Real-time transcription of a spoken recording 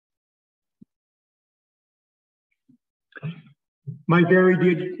My very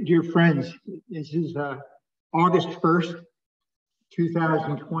dear friends, this is August 1st,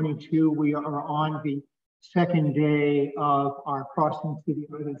 2022. We are on the second day of our Crossing to the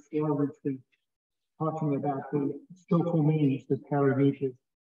Other Shore retreat, talking about the skillful means, the Paramitas.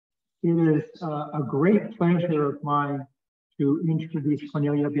 It is a great pleasure of mine to introduce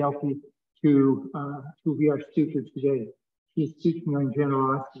Cornelia Bielke to be our speaker today. She's speaking on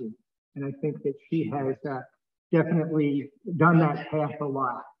generosity, and I think that she has definitely done that path a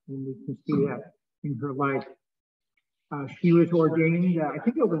lot, and we can see that in her life. She was ordained, I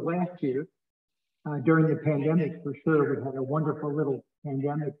think it was last year, during the pandemic for sure. We had a wonderful little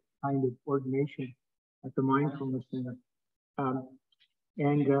pandemic kind of ordination at the Mindfulness Center.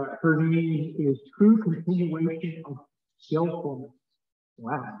 And her name is True Continuation of Skillfulness.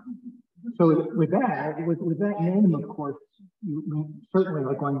 Wow. So with that name, of course, we're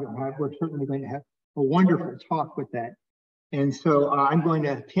certainly going to have a wonderful talk with that. And so I'm going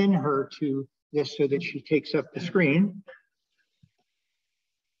to pin her to this so that she takes up the screen.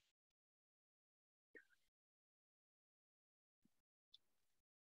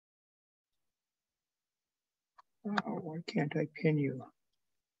 Oh, why can't I pin you?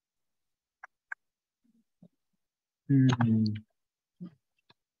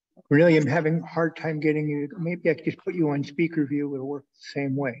 Really, I'm having a hard time getting you. Maybe I could just put you on speaker view. It'll work the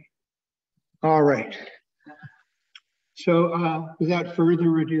same way. All right. So without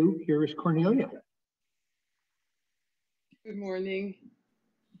further ado, here is Cornelia. Good morning.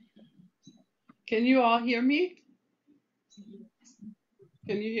 Can you all hear me?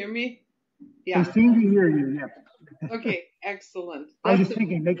 Can you hear me? Yeah. They seem to hear you, yeah. Okay, excellent. I was just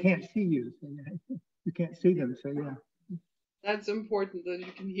thinking they can't see you. So you can't see them, so yeah. That's important that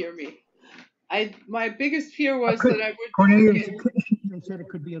you can hear me. My biggest fear was that I would. Cornelia, they said it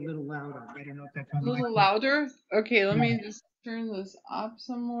could be a little louder. I don't know if that's a little louder. Okay, let me just turn this up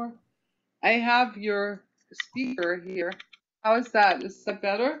some more. I have your speaker here. How is that? Is that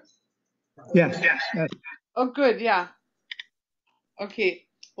better? Yes. Oh, good. Yeah. Okay.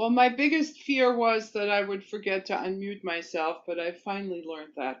 Well, my biggest fear was that I would forget to unmute myself, but I finally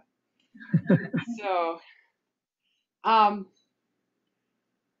learned that. So,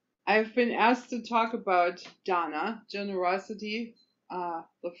 I've been asked to talk about dana, generosity,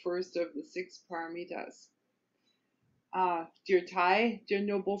 the first of the 6 Paramitas. Dear Thai, dear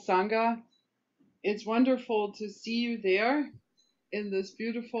noble Sangha, it's wonderful to see you there in this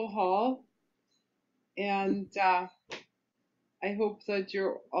beautiful hall, and I hope that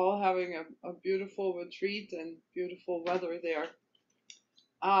you're all having a beautiful retreat and beautiful weather there.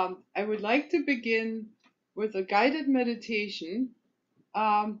 I would like to begin with a guided meditation.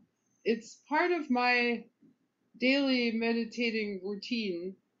 It's part of my daily meditating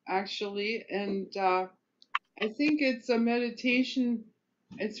routine, actually, and I think it's a meditation.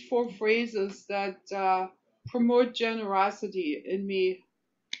 It's 4 phrases that promote generosity in me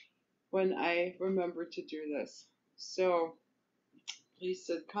when I remember to do this. So please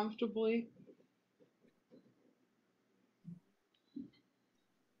sit comfortably.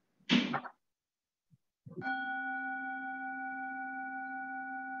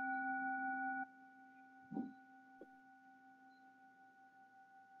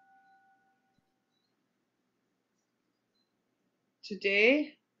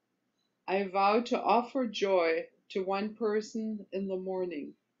 Today, I vow to offer joy to one person in the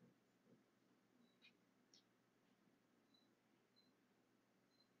morning.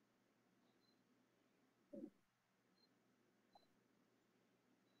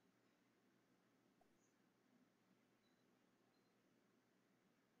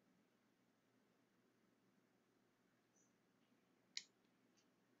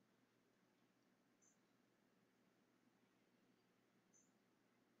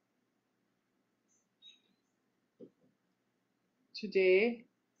 Today,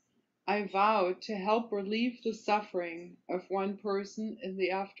 I vow to help relieve the suffering of one person in the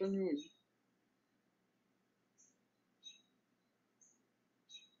afternoon.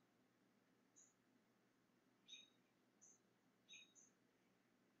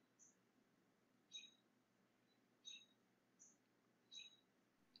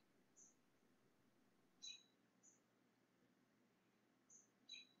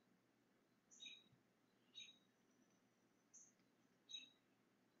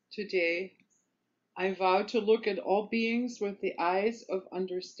 Today, I vow to look at all beings with the eyes of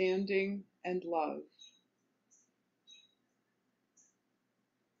understanding and love.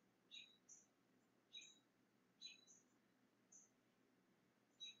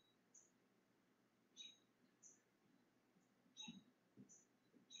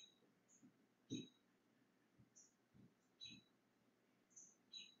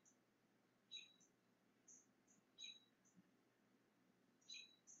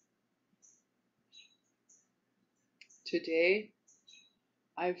 Today,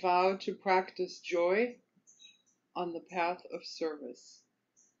 I vow to practice joy on the path of service.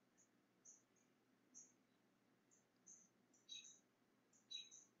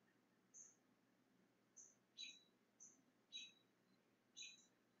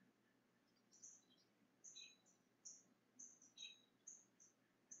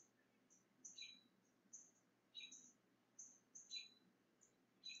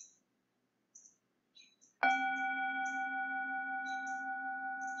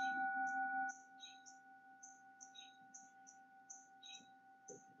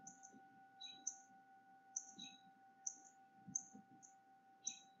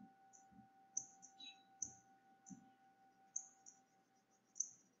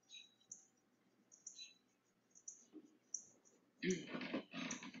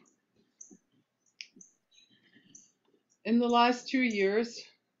 In the last 2 years,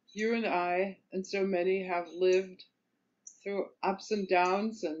 you and I, and so many, have lived through ups and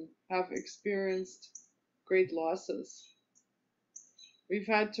downs and have experienced great losses. We've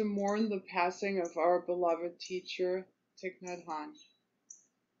had to mourn the passing of our beloved teacher, Thich Nhat Hanh.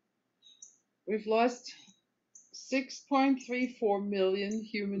 We've lost 6.34 million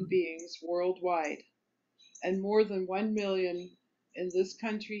human beings worldwide, and more than 1 million in this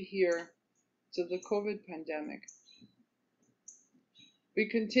country here to the COVID pandemic. We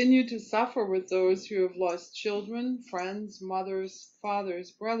continue to suffer with those who have lost children, friends, mothers,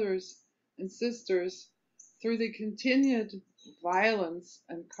 fathers, brothers, and sisters through the continued violence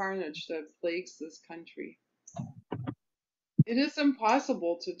and carnage that plagues this country. It is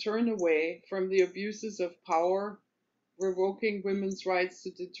impossible to turn away from the abuses of power, revoking women's rights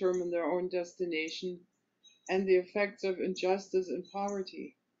to determine their own destination, and the effects of injustice and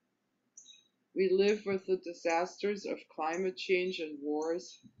poverty. We live with the disasters of climate change and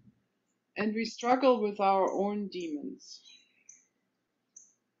wars, and we struggle with our own demons.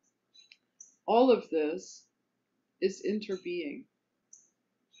 All of this is interbeing.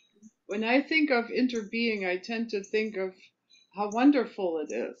 When I think of interbeing, I tend to think of how wonderful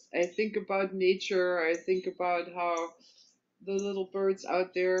it is. I think about nature, I think about how the little birds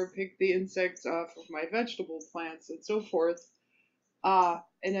out there pick the insects off of my vegetable plants and so forth.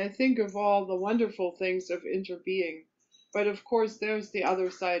 And I think of all the wonderful things of interbeing. But of course, there's the other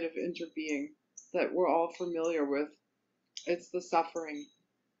side of interbeing that we're all familiar with. It's the suffering.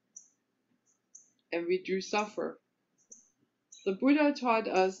 And we do suffer. The Buddha taught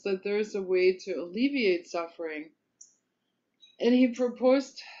us that there's a way to alleviate suffering. And he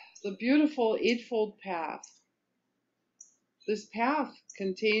proposed the beautiful Eightfold Path. This path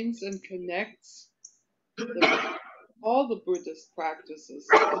contains and connects all the Buddhist practices,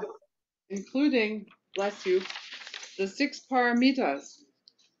 including, bless you, the Six Paramitas.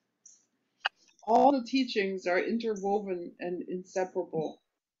 All the teachings are interwoven and inseparable.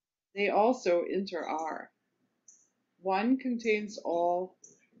 They also inter-are. One contains all,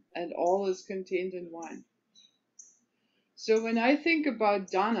 and all is contained in one. So when I think about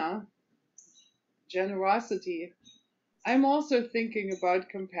dana, generosity, I'm also thinking about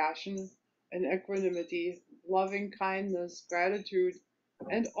compassion and equanimity, loving kindness, gratitude,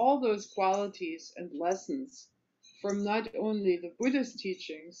 and all those qualities and lessons from not only the Buddhist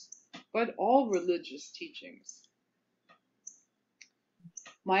teachings, but all religious teachings.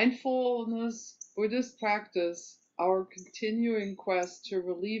 Mindfulness, Buddhist practice, our continuing quest to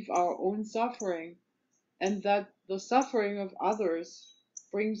relieve our own suffering, and that the suffering of others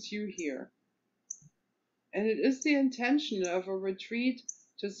brings you here. And it is the intention of a retreat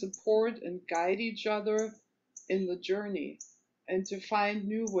to support and guide each other in the journey, and to find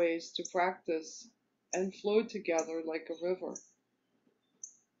new ways to practice and flow together like a river.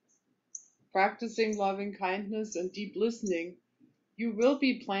 Practicing loving kindness and deep listening, you will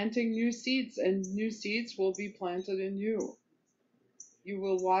be planting new seeds, and new seeds will be planted in you. You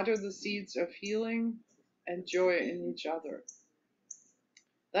will water the seeds of healing and joy in each other.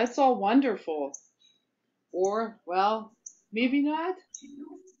 That's all wonderful. Or, well, maybe not.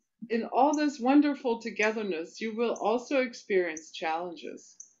 In all this wonderful togetherness, you will also experience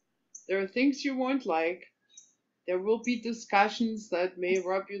challenges. There are things you won't like. There will be discussions that may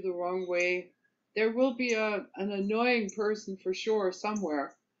rub you the wrong way. There will be an annoying person for sure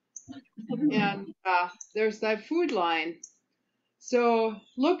somewhere. And there's that food line. So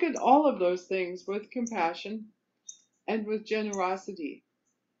look at all of those things with compassion and with generosity.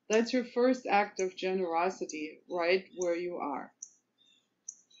 That's your first act of generosity, right where you are.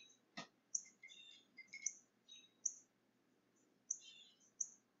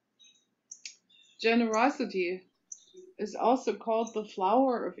 Generosity is also called the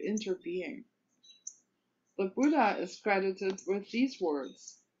flower of interbeing. The Buddha is credited with these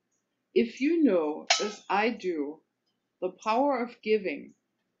words: "If you know, as I do, the power of giving,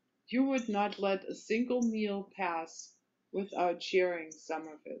 you would not let a single meal pass without sharing some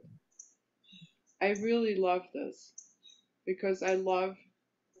of it." I really love this because I love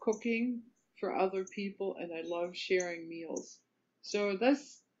cooking for other people and I love sharing meals. So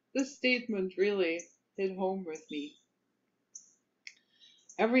this statement really hit home with me.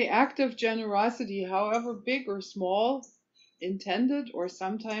 Every act of generosity, however big or small, intended or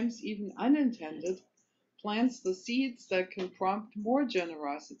sometimes even unintended, plants the seeds that can prompt more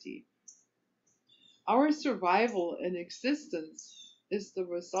generosity. Our survival and existence is the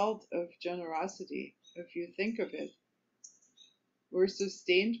result of generosity, if you think of it. We're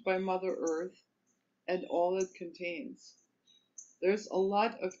sustained by Mother Earth and all it contains. There's a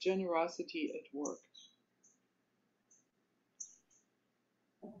lot of generosity at work.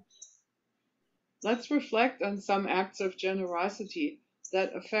 Let's reflect on some acts of generosity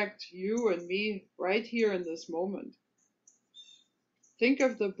that affect you and me right here in this moment. Think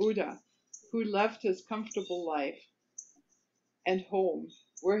of the Buddha who left his comfortable life and home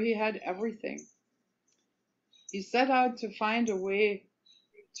where he had everything. He set out to find a way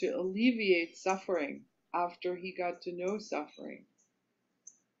to alleviate suffering after he got to know suffering,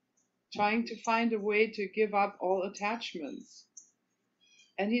 trying to find a way to give up all attachments.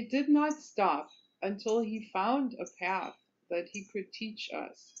 And he did not stop until he found a path that he could teach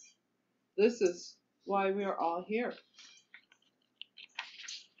us. This is why we are all here.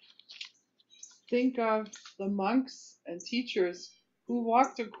 Think of the monks and teachers who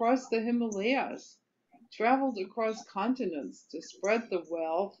walked across the Himalayas, traveled across continents to spread the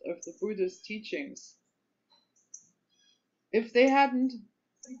wealth of the Buddha's teachings. If they hadn't,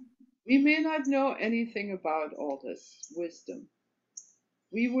 we may not know anything about all this wisdom.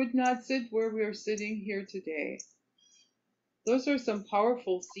 We would not sit where we are sitting here today. Those are some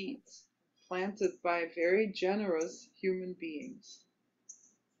powerful seeds planted by very generous human beings.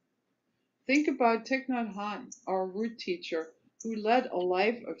 Think about Thich Nhat Hanh, our root teacher, who led a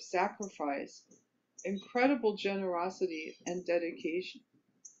life of sacrifice, incredible generosity, and dedication.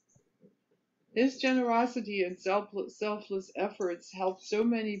 His generosity and selfless efforts helped so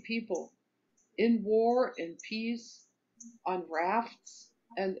many people in war, in peace, on rafts,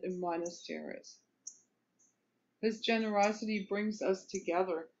 and in monasteries. His generosity brings us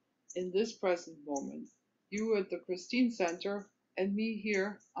together in this present moment, you at the Christine Center and me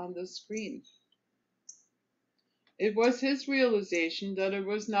here on the screen. It was his realization that it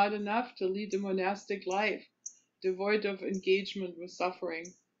was not enough to lead a monastic life, devoid of engagement with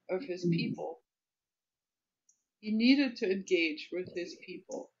suffering of his people. He needed to engage with his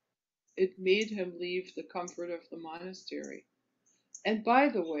people. It made him leave the comfort of the monastery. And by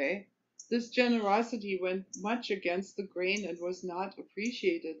the way, this generosity went much against the grain and was not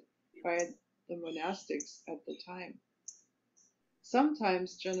appreciated by the monastics at the time.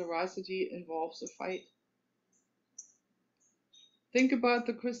 Sometimes generosity involves a fight. Think about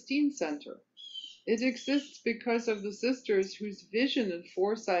the Christine Center. It exists because of the sisters whose vision and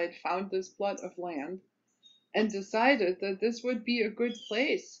foresight found this plot of land and decided that this would be a good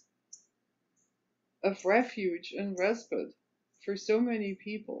place of refuge and respite for so many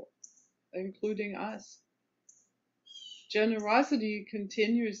people, including us. Generosity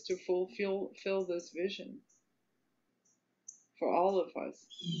continues to fulfill this vision for all of us.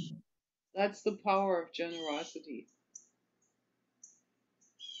 That's the power of generosity.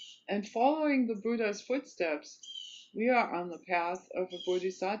 And following the Buddha's footsteps, we are on the path of a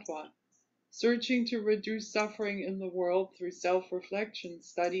bodhisattva, searching to reduce suffering in the world through self-reflection,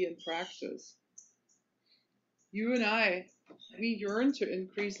 study, and practice. You and I, we yearn to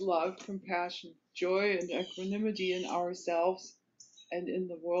increase love, compassion, joy, and equanimity in ourselves and in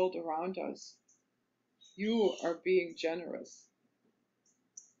the world around us. You are being generous.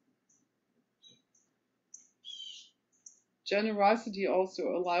 Generosity also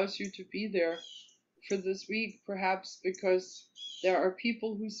allows you to be there for this week, perhaps because there are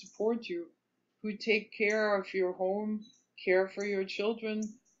people who support you, who take care of your home, care for your children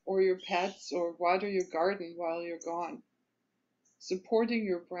or your pets, or water your garden while you're gone. Supporting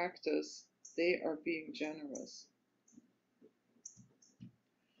your practice, they are being generous.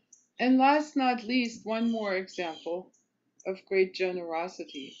 And last not least, one more example of great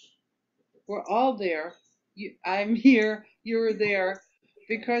generosity. We're all there. I'm here, you're there,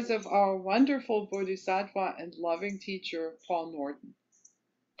 because of our wonderful bodhisattva and loving teacher, Paul Norton.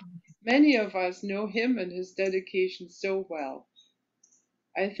 Many of us know him and his dedication so well.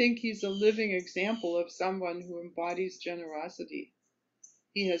 I think he's a living example of someone who embodies generosity.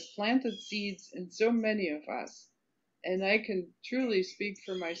 He has planted seeds in so many of us, and I can truly speak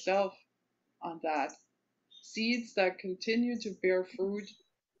for myself on that. Seeds that continue to bear fruit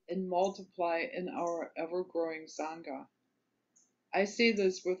and multiply in our ever growing Sangha. I say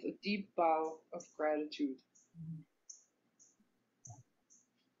this with a deep bow of gratitude.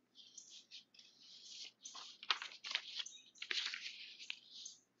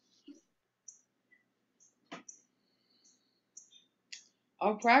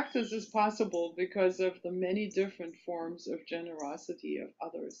 Our practice is possible because of the many different forms of generosity of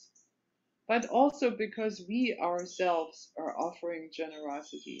others, but also because we ourselves are offering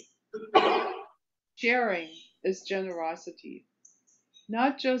generosity. Sharing is generosity,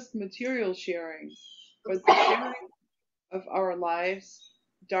 not just material sharing, but the sharing of our lives,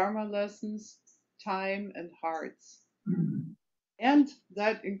 Dharma lessons, time, and hearts. And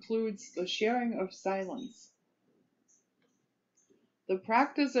that includes the sharing of silence. The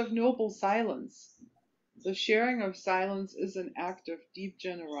practice of noble silence, the sharing of silence, is an act of deep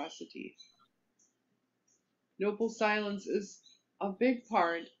generosity. Noble silence is a big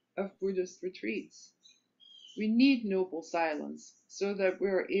part of Buddhist retreats. We need noble silence so that we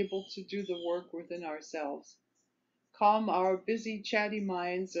are able to do the work within ourselves, calm our busy, chatty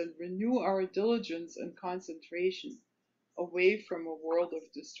minds, and renew our diligence and concentration away from a world of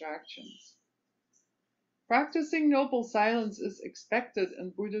distractions. Practicing noble silence is expected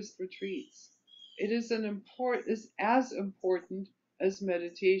in Buddhist retreats. It is as important as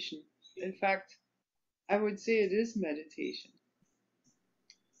meditation. In fact, I would say it is meditation.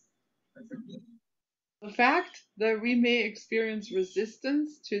 The fact that we may experience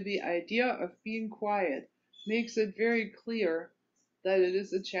resistance to the idea of being quiet makes it very clear that it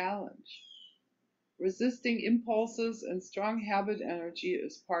is a challenge. Resisting impulses and strong habit energy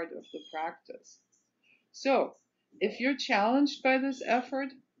is part of the practice. So, if you're challenged by this effort,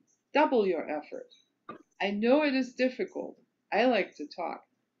 double your effort. I know it is difficult. I like to talk.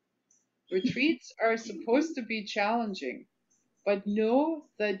 Retreats are supposed to be challenging, but know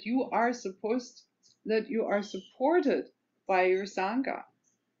that you are supported by your Sangha.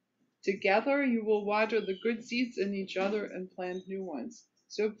 Together you will water the good seeds in each other and plant new ones.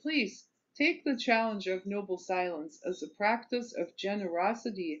 So please take the challenge of noble silence as a practice of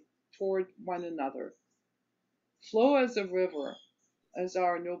generosity toward one another. Flow as a river, as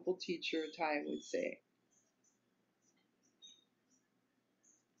our noble teacher Tai would say.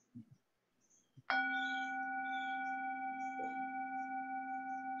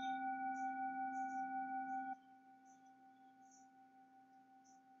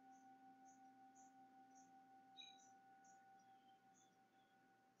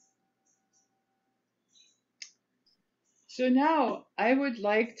 So now I would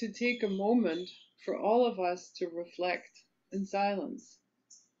like to take a moment for all of us to reflect in silence,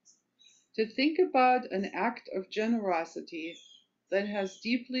 to think about an act of generosity that has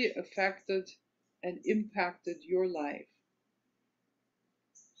deeply affected and impacted your life.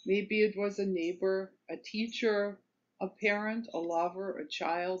 Maybe it was a neighbor, a teacher, a parent, a lover, a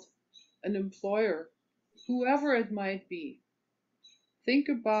child, an employer, whoever it might be. Think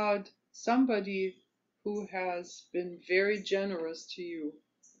about somebody who has been very generous to you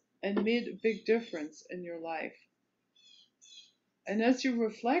and made a big difference in your life. And as you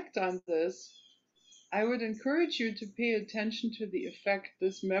reflect on this, I would encourage you to pay attention to the effect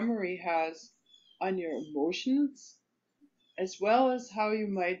this memory has on your emotions, as well as how you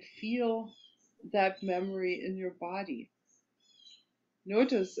might feel that memory in your body.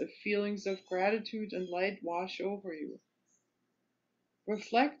 Notice if feelings of gratitude and light wash over you.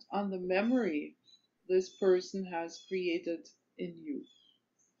 Reflect on the memory this person has created in you.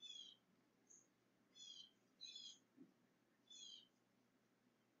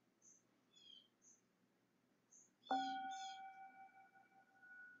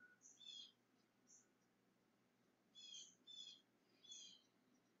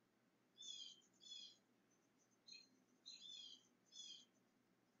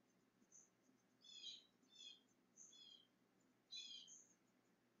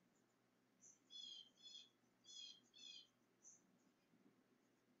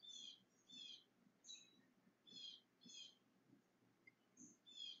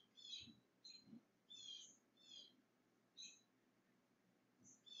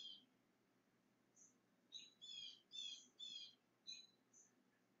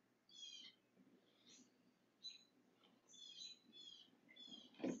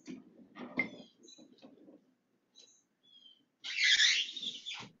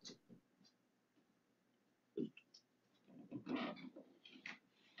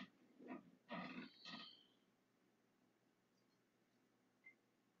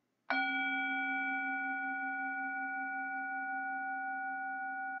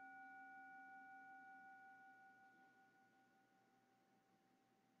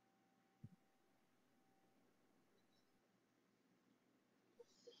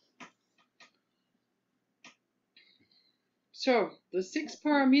 So, the six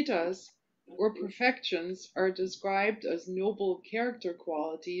paramitas, or perfections, are described as noble character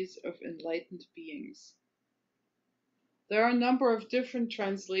qualities of enlightened beings. There are a number of different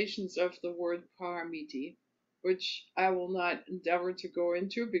translations of the word paramiti, which I will not endeavor to go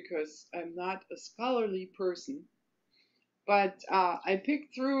into because I'm not a scholarly person. But I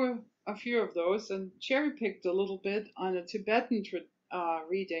picked through a few of those and cherry picked a little bit on a Tibetan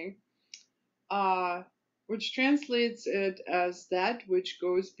reading, uh, which translates it as that which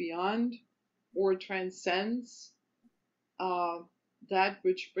goes beyond or transcends that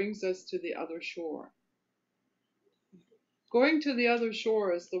which brings us to the other shore. Going to the other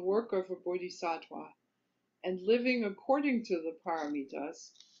shore is the work of a bodhisattva, and living according to the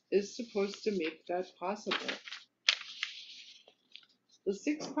paramitas is supposed to make that possible. The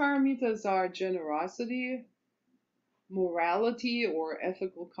six paramitas are generosity, morality or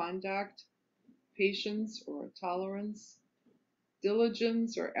ethical conduct, patience or tolerance,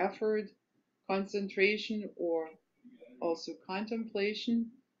 diligence or effort, concentration or also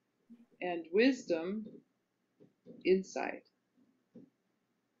contemplation, and wisdom, insight.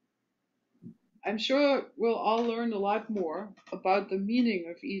 I'm sure we'll all learn a lot more about the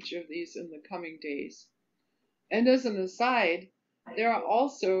meaning of each of these in the coming days. And as an aside, there are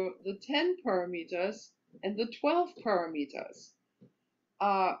also the 10 paramitas and the 12 paramitas.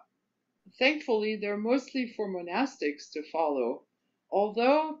 Thankfully, they're mostly for monastics to follow,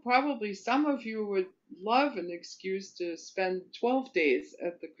 although probably some of you would love an excuse to spend 12 days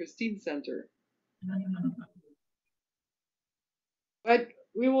at the Christine Center. But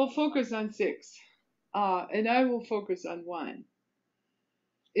we will focus on 6, and I will focus on 1.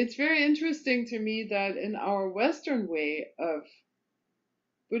 It's very interesting to me that in our Western way of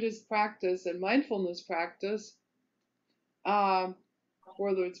Buddhist practice and mindfulness practice,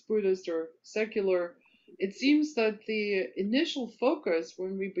 whether it's Buddhist or secular, it seems that the initial focus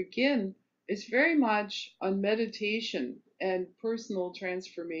when we begin is very much on meditation and personal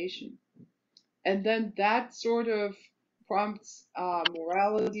transformation. And then that sort of prompts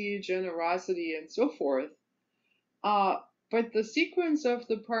morality, generosity, and so forth. But the sequence of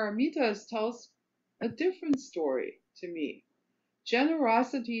the paramitas tells a different story to me.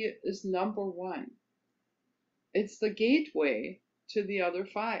 Generosity is number 1. It's the gateway to the other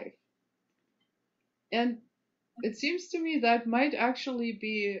 5. And it seems to me that might actually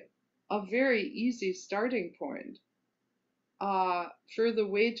be a very easy starting point for the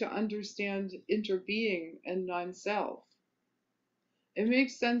way to understand interbeing and non-self. It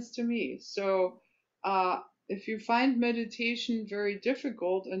makes sense to me. So if you find meditation very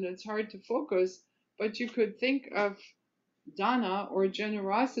difficult and it's hard to focus, but you could think of dana or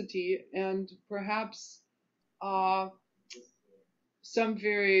generosity and perhaps some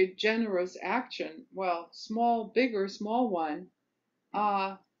very generous action, well, small, big or small one,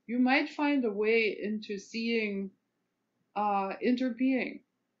 you might find a way into seeing interbeing.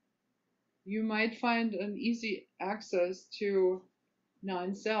 You might find an easy access to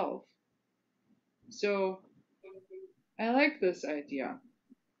non-self. So I like this idea.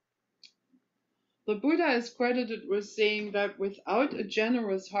 The Buddha is credited with saying that without a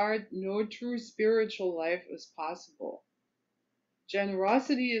generous heart, no true spiritual life is possible.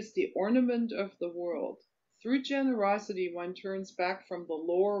 Generosity is the ornament of the world. Through generosity, one turns back from the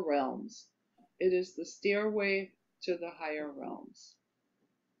lower realms. It is the stairway to the higher realms.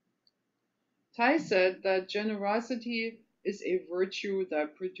 Tai said that generosity is a virtue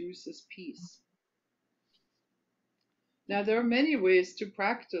that produces peace. Now, there are many ways to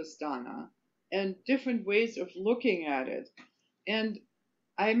practice dana and different ways of looking at it. And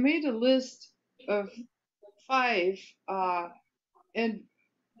I made a list of 5, and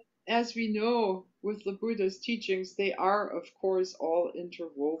as we know with the Buddha's teachings, they are, of course, all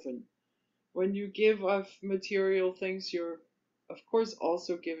interwoven. When you give of material things, you're, of course,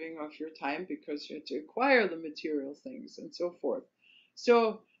 also giving of your time because you have to acquire the material things and so forth.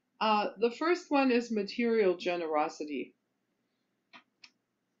 So the first one is material generosity.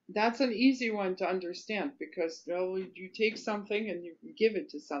 That's an easy one to understand because, well, you take something and you can give it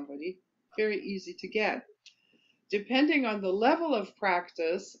to somebody. Very easy to get. Depending on the level of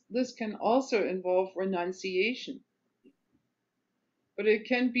practice, this can also involve renunciation. But it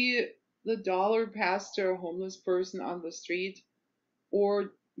can be the dollar passed to a homeless person on the street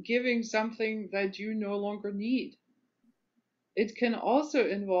or giving something that you no longer need. It can also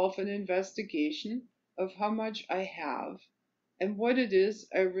involve an investigation of how much I have and what it is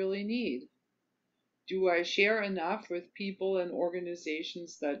I really need. Do I share enough with people and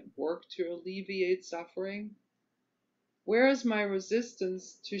organizations that work to alleviate suffering? Where is my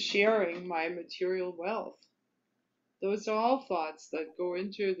resistance to sharing my material wealth? Those are all thoughts that go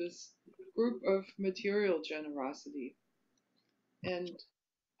into this group of material generosity. And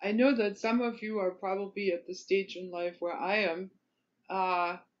I know that some of you are probably at the stage in life where I am.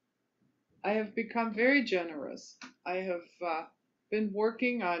 Uh, I have become very generous. I have been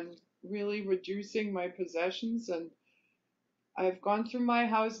working on really reducing my possessions, and I've gone through my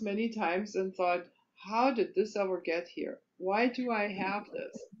house many times and thought, how did this ever get here? Why do I have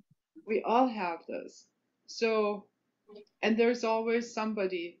this? We all have this. So, and there's always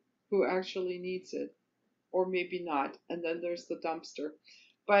somebody who actually needs it, or maybe not. And then there's the dumpster.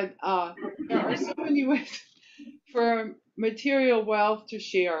 But there are so many ways for material wealth to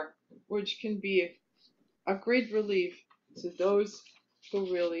share, which can be a great relief to those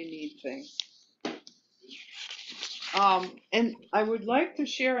who really need things. And I would like to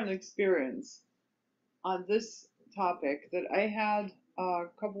share an experience on this topic that I had a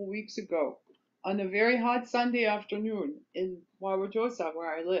couple weeks ago on a very hot Sunday afternoon in Wauwatosa,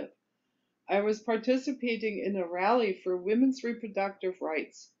 where I live. I was participating in a rally for women's reproductive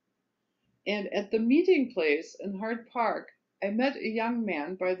rights. And at the meeting place in Hart Park, I met a young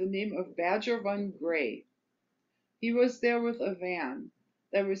man by the name of Badger Van Gray. He was there with a van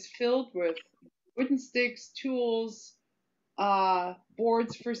that was filled with wooden sticks, tools,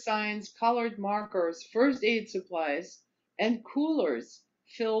 boards for signs, colored markers, first aid supplies, and coolers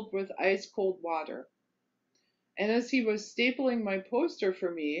filled with ice cold water. And as he was stapling my poster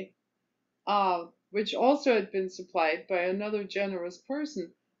for me, which also had been supplied by another generous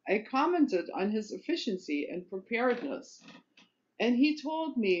person, I commented on his efficiency and preparedness. And he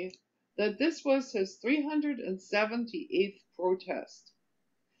told me that this was his 378th protest,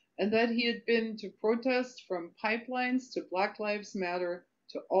 and that he had been to protest from pipelines to Black Lives Matter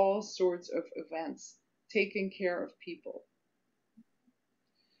to all sorts of events, taking care of people.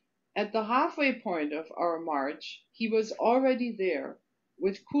 At the halfway point of our march, he was already there,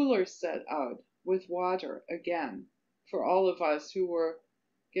 with coolers set out, with water again, for all of us who were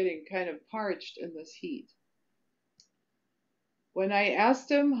getting kind of parched in this heat. When I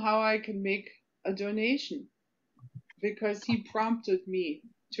asked him how I could make a donation, because he prompted me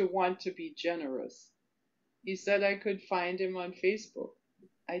to want to be generous, he said I could find him on Facebook.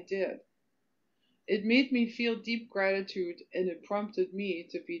 I did. It made me feel deep gratitude, and it prompted me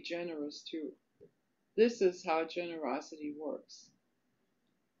to be generous too. This is how generosity works.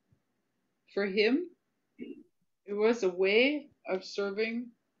 For him, it was a way of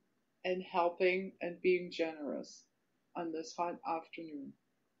serving and helping and being generous on this hot afternoon.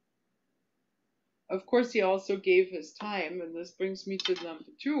 Of course, he also gave his time, and this brings me to number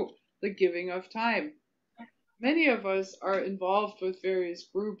 2, the giving of time. Many of us are involved with various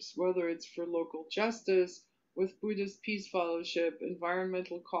groups, whether it's for local justice, with Buddhist Peace Fellowship,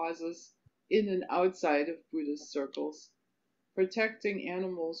 environmental causes, in and outside of Buddhist circles, protecting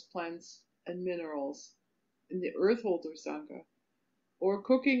animals, plants, and minerals in the Earthholder Sangha, or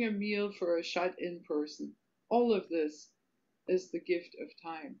cooking a meal for a shut-in person. All of this is the gift of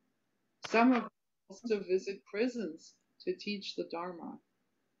time. Some of us also visit prisons to teach the Dharma.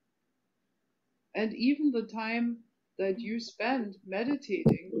 And even the time that you spend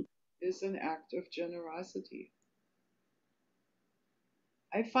meditating is an act of generosity.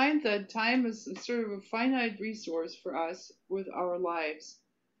 I find that time is a sort of a finite resource for us with our lives,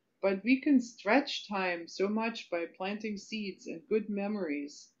 but we can stretch time so much by planting seeds and good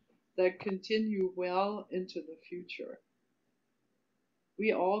memories that continue well into the future.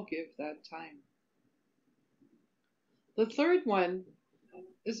 We all give that time. The third one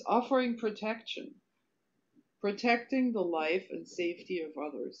is offering protection, protecting the life and safety of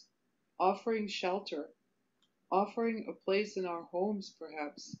others, offering shelter, offering a place in our homes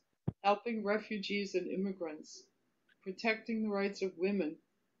perhaps, helping refugees and immigrants, protecting the rights of women,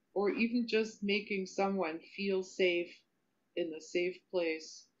 or even just making someone feel safe in a safe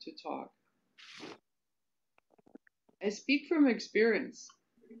place to talk. I speak from experience.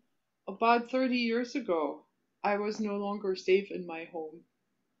 About 30 years ago, I was no longer safe in my home,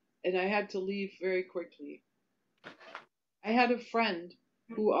 and I had to leave very quickly. I had a friend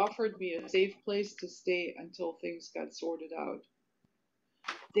who offered me a safe place to stay until things got sorted out.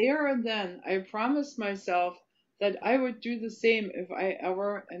 There and then, I promised myself that I would do the same if I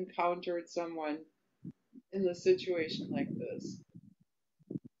ever encountered someone in a situation like this.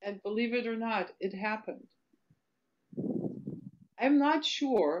 And believe it or not, it happened. I'm not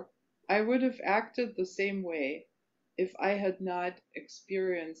sure I would have acted the same way if I had not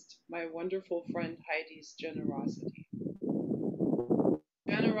experienced my wonderful friend Heidi's generosity.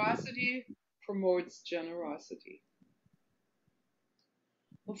 Generosity promotes generosity.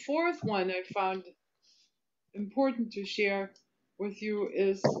 The fourth one I found important to share with you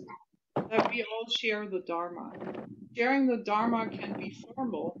is that we all share the Dharma. Sharing the Dharma can be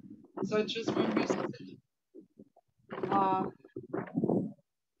formal, such as when we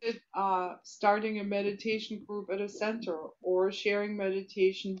uh, starting a meditation group at a center, or sharing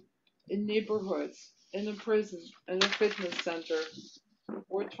meditation in neighborhoods, in a prison, in a fitness center,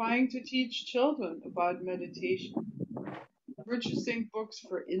 or trying to teach children about meditation, purchasing books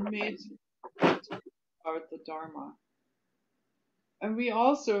for inmates about the Dharma. And we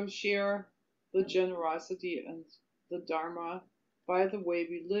also share the generosity and the Dharma by the way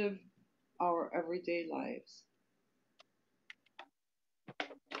we live our everyday lives.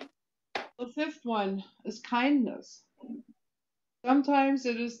 The fifth one is kindness. Sometimes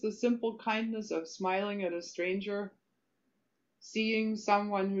it is the simple kindness of smiling at a stranger, seeing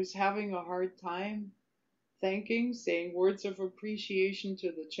someone who's having a hard time, thanking, saying words of appreciation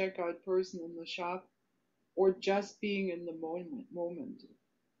to the checkout person in the shop, or just being in the moment.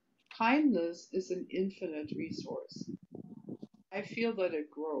 Kindness is an infinite resource. I feel that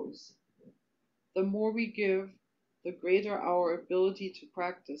it grows. The more we give, the greater our ability to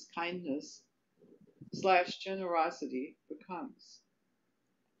practice kindness / generosity becomes.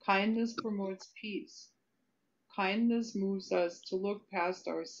 Kindness promotes peace. Kindness moves us to look past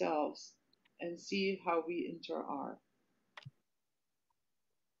ourselves and see how we interact.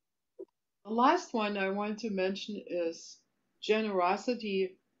 The last one I want to mention is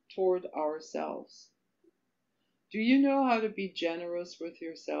generosity toward ourselves. Do you know how to be generous with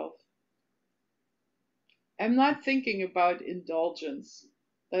yourself? I'm not thinking about indulgence,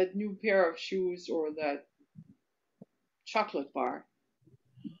 that new pair of shoes or that chocolate bar.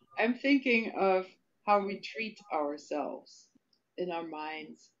 I'm thinking of how we treat ourselves in our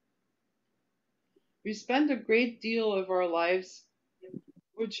minds. We spend a great deal of our lives,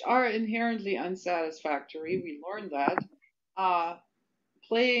 which are inherently unsatisfactory, we learn that, uh,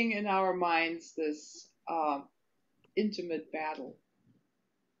 playing in our minds this intimate battle.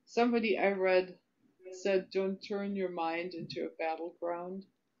 Somebody I read said, "Don't turn your mind into a battleground."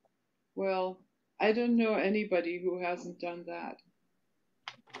 Well, I don't know anybody who hasn't done that.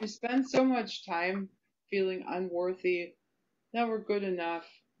 We spend so much time feeling unworthy, never good enough,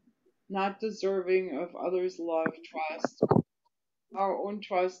 not deserving of others' love, trust, our own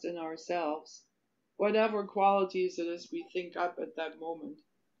trust in ourselves, whatever qualities it is we think up at that moment.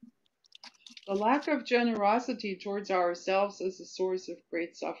 The lack of generosity towards ourselves is a source of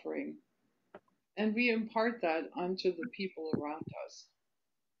great suffering, and we impart that onto the people around us.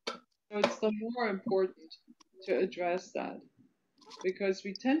 So it's the more important to address that, because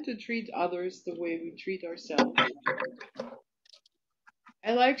we tend to treat others the way we treat ourselves.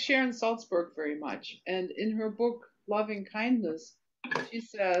 I like Sharon Salzberg very much, and in her book Loving Kindness, she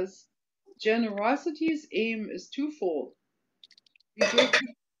says generosity's aim is twofold. We give to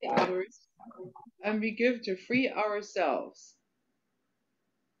free others, and we give to free ourselves.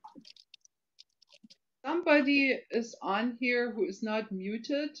 Somebody is on here who is not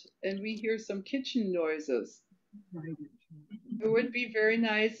muted, and we hear some kitchen noises. It would be very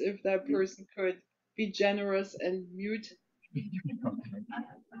nice if that person could be generous and mute.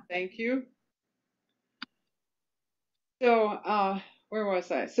 Thank you. So, where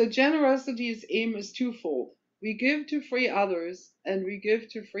was I? So, generosity's aim is twofold. We give to free others, and we give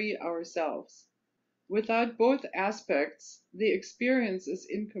to free ourselves. Without both aspects, the experience is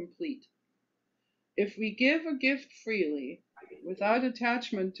incomplete. If we give a gift freely, without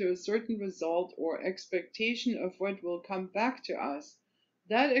attachment to a certain result or expectation of what will come back to us,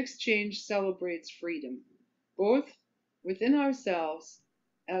 that exchange celebrates freedom, both within ourselves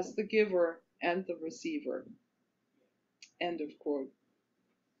as the giver and the receiver. End of quote.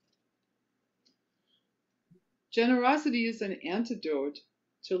 Generosity is an antidote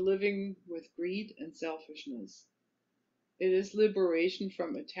to living with greed and selfishness. It is liberation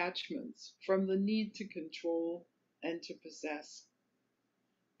from attachments, from the need to control and to possess.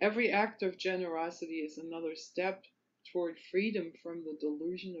 Every act of generosity is another step toward freedom from the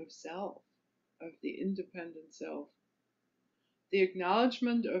delusion of self, of the independent self. The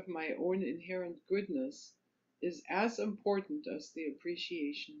acknowledgement of my own inherent goodness is as important as the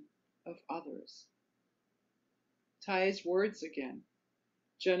appreciation of others. Thay's words again.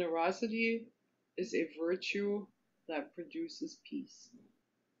 Generosity is a virtue that produces peace.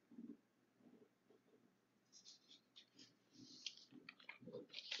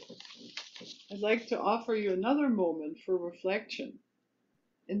 I'd like to offer you another moment for reflection.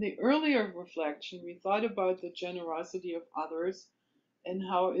 In the earlier reflection, we thought about the generosity of others and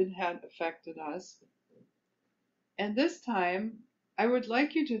how it had affected us. And this time, I would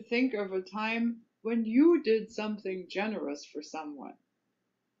like you to think of a time when you did something generous for someone,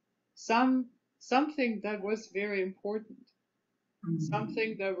 something that was very important,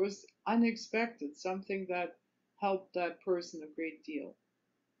 something that was unexpected, something that helped that person a great deal.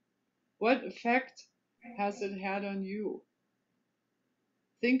 What effect has it had on you?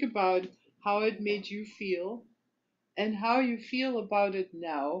 Think about how it made you feel and how you feel about it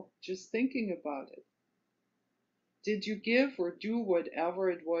now, just thinking about it. Did you give or do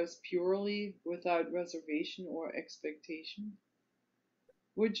whatever it was purely without reservation or expectation?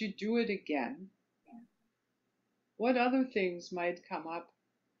 Would you do it again? What other things might come up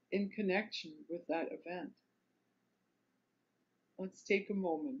in connection with that event? Let's take a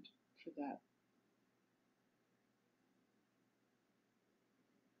moment for that.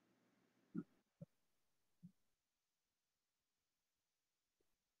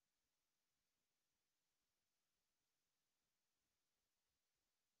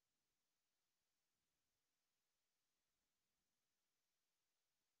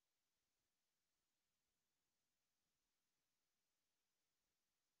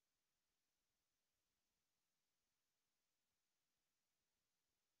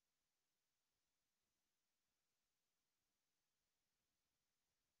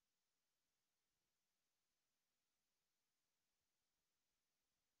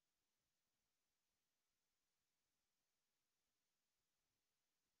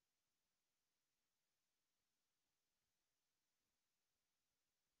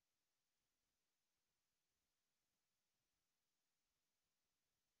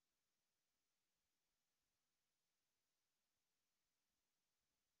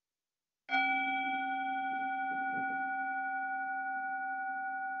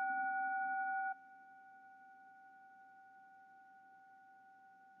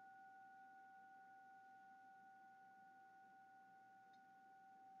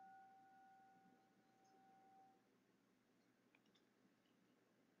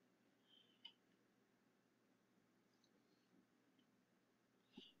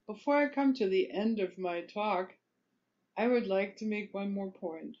 Before I come to the end of my talk, I would like to make one more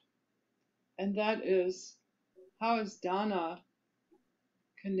point, and that is, how is Dana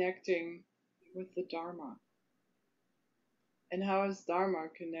connecting with the Dharma? And how is Dharma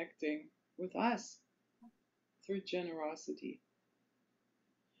connecting with us through generosity?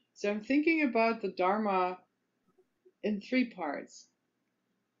 So I'm thinking about the Dharma in three parts.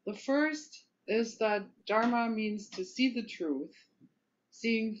 The first is that Dharma means to see the truth,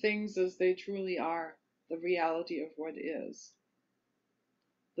 seeing things as they truly are, the reality of what is.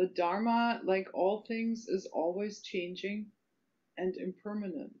 The Dharma, like all things, is always changing and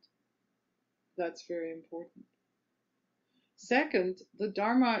impermanent. That's very important. Second, the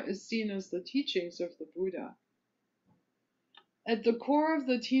Dharma is seen as the teachings of the Buddha. At the core of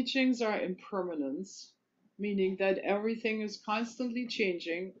the teachings are impermanence, meaning that everything is constantly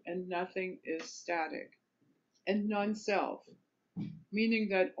changing and nothing is static, and non-self, meaning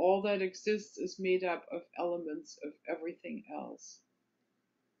that all that exists is made up of elements of everything else.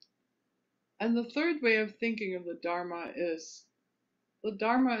 And the third way of thinking of the Dharma is the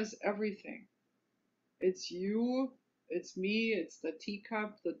Dharma is everything. It's you, it's me, it's the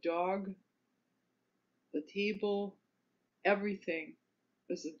teacup, the dog, the table, everything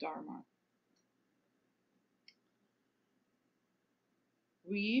is a Dharma.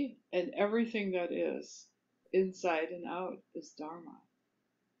 We and everything that is, inside and out, is Dharma.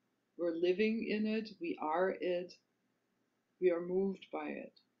 We're living in it, we are it, we are moved by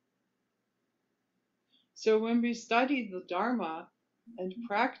it. So when we study the Dharma and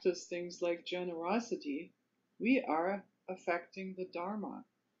practice things like generosity, we are affecting the Dharma.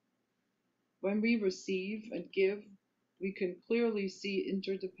 When we receive and give, we can clearly see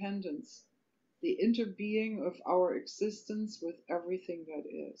interdependence, the interbeing of our existence with everything that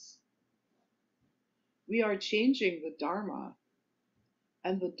is. We are changing the Dharma,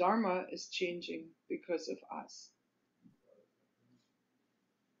 and the Dharma is changing because of us.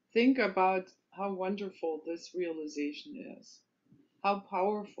 Think about how wonderful this realization is, how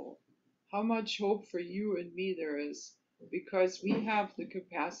powerful, how much hope for you and me there is, because we have the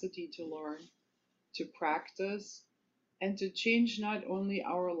capacity to learn, to practice, and to change not only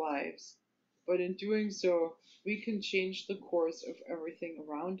our lives, but in doing so, we can change the course of everything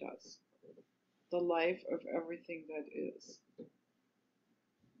around us, the life of everything that is.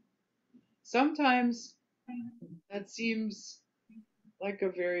 Sometimes that seems like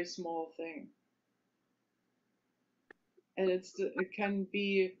a very small thing, and it can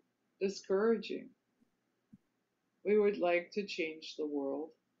be discouraging. We would like to change the world,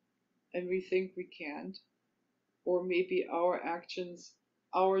 and we think we can't, or maybe our actions,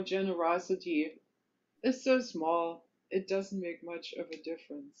 our generosity is so small, it doesn't make much of a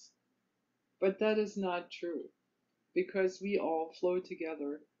difference. But that is not true, because we all flow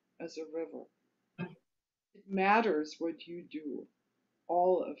together as a river. It matters what you do,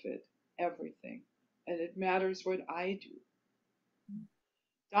 all of it, everything. And it matters what I do.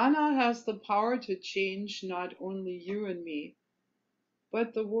 Dana has the power to change not only you and me,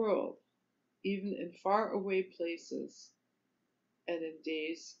 but the world, even in far away places and in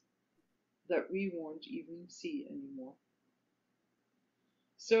days that we won't even see anymore.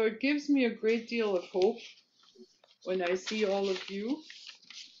 So it gives me a great deal of hope when I see all of you.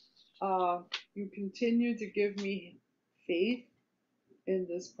 You continue to give me faith in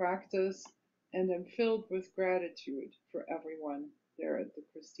this practice, and I'm filled with gratitude for everyone there at the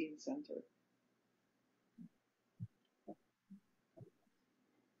Christine Center.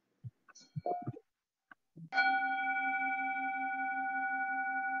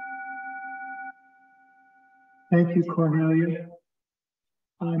 Thank you, Cornelia.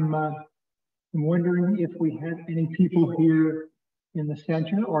 I'm wondering if we have any people here in the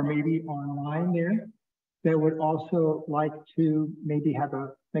center or maybe online there that would also like to maybe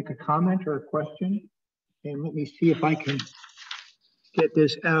make a comment or a question. And let me see if I can get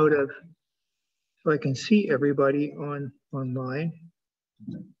this out of, so I can see everybody online.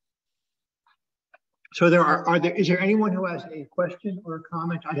 So is there anyone who has a question or a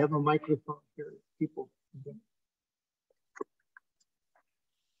comment? I have a microphone here, people.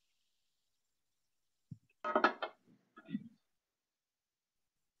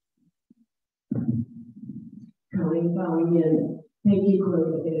 Coming, bowing in. Thank you,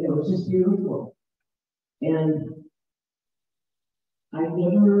 Cornelia. It was just beautiful. And I've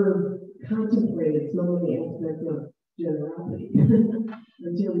never contemplated so many aspects of generosity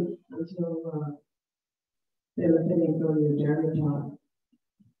until benefiting from your Dharma talk.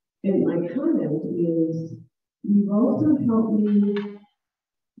 And my comment is, you've also helped me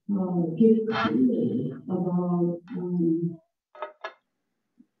get clear about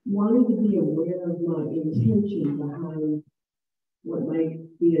wanting to be aware of my intention behind what might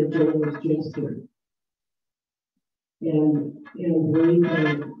be a generous gesture. And really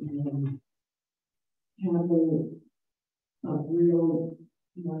having a real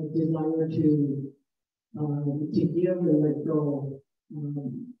desire to give and let go,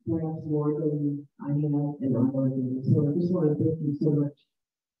 perhaps more than I have and I'm working. So I just want to thank you so much.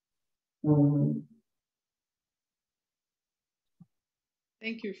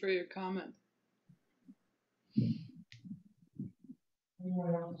 Thank you for your comment. Thank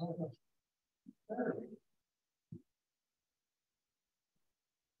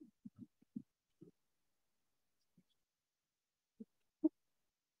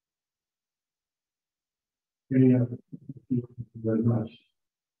you very much.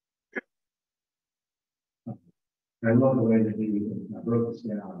 I love the way that you broke this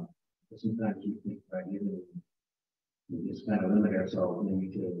down. Sometimes you think by giving, we just kind of limit ourselves maybe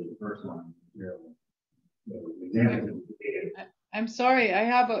to the first one. I'm sorry, I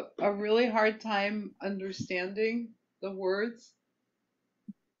have a really hard time understanding the words.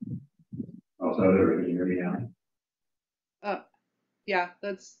 Also, can you hear me now? Yeah,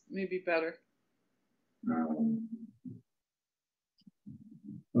 that's maybe better.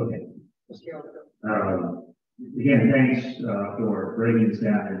 Okay. Again, thanks for breaking this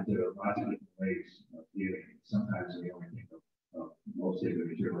down into lots of different ways of viewing. Sometimes we only think of mostly the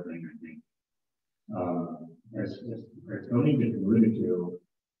material thing, I think. As Tony just alluded to,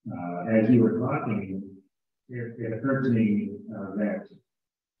 as you were talking, it occurred to me that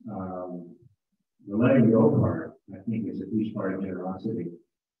the letting go part, I think, is a huge part of generosity.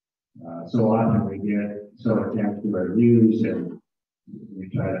 So often we get so attached to our views and we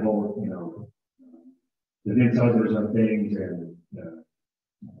try to hold, convince others of things and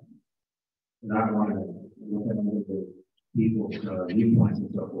not want to look at other people's viewpoints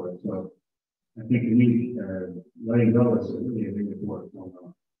and so forth. So I think to me, letting go is really a big important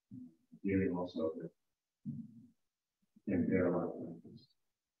dealing also with and there are a lot of things.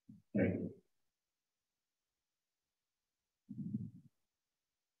 Thank you.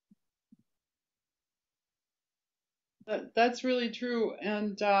 That's really true.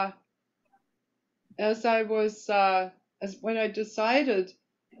 And as when I decided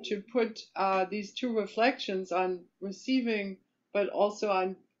to put these two reflections on receiving, but also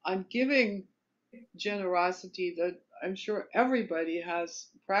on giving generosity that I'm sure everybody has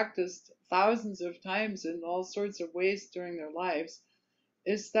practiced thousands of times in all sorts of ways during their lives,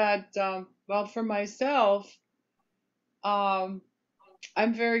 is that, well, for myself, I'm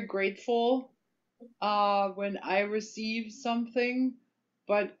very grateful when I receive something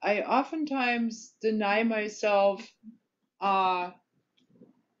but I oftentimes deny myself the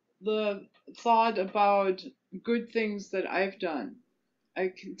thought about good things that I've done.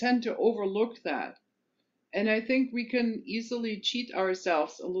 I tend to overlook that. And I think we can easily cheat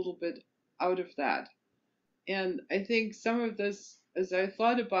ourselves a little bit out of that. And I think some of this, as I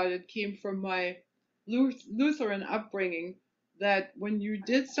thought about it, came from my Lutheran upbringing, that when you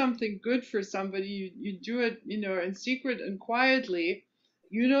did something good for somebody, you do it, in secret and quietly.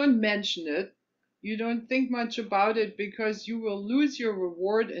 You don't mention it. You don't think much about it because you will lose your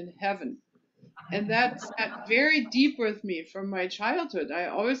reward in heaven. And that sat very deep with me from my childhood. I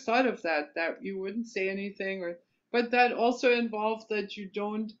always thought of that you wouldn't say anything, but that also involved that you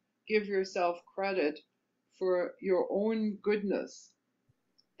don't give yourself credit for your own goodness.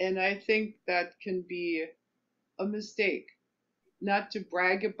 And I think that can be a mistake, not to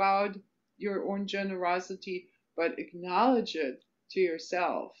brag about your own generosity, but acknowledge it to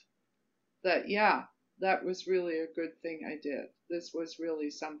yourself that, yeah, that was really a good thing I did. This was really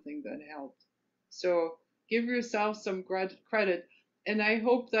something that helped. So give yourself some credit. And I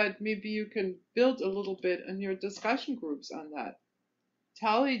hope that maybe you can build a little bit in your discussion groups on that.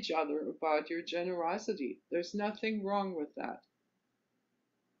 Tell each other about your generosity. There's nothing wrong with that.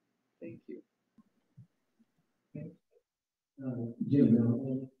 Thank you.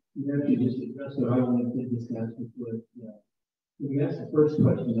 Jim, you actually just addressed what I wanted to discuss with when you asked the first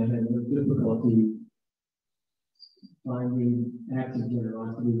question, I had no difficulty finding acts of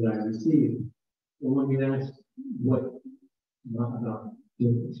generosity that I received. But when you asked what, not about to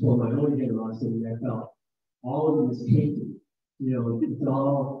explore my own generosity, I felt all of it is tainted. It's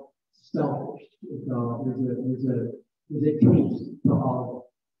all selfish. It's all, there's a taint to all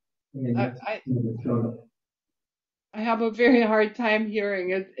of it. And that's the struggle. I have a very hard time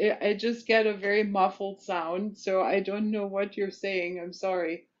hearing it. I just get a very muffled sound, so I don't know what you're saying. I'm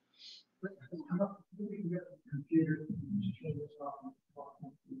sorry.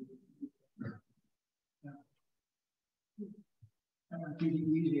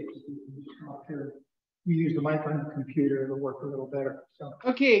 You use the mic on the computer, it'll work a little better. So.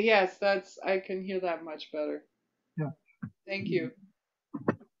 Okay, yes, I can hear that much better. Yeah. Thank you.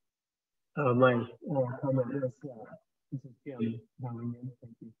 My comment is, this is Jim dialing in.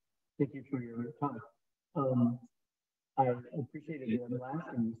 Thank you for your talk. I appreciated the last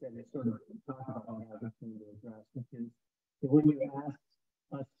thing you said. It sort of talked about what I was going to address, which is that when you ask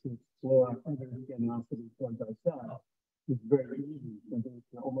us to explore others' generosity towards ourselves, it's very easy for things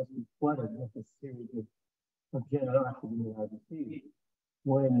to almost be flooded with a series of generosity that I received.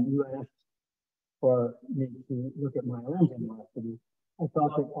 When you asked for me to look at my own generosity, I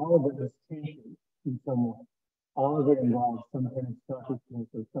thought that all of it was tainted in some way. All of it involved some kind of selfishness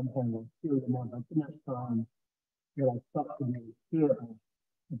or some kind of fear of I could not find that I felt to be pure of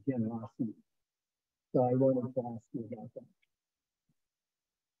generosity. So I wanted to ask you about that.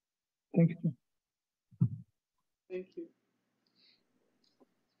 Thank you. Thank you.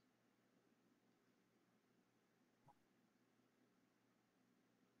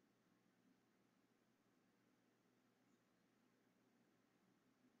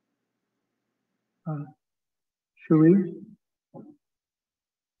 Cherie?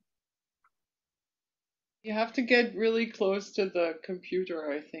 You have to get really close to the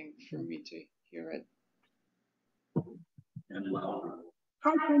computer, I think, for me to hear it. And louder.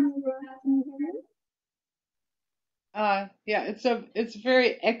 Hi, can you hear me? Yeah, it's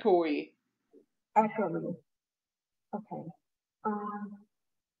very echoey. Echoey. Okay.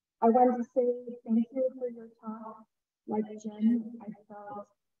 I wanted to say thank you for your talk. Like Jen, I felt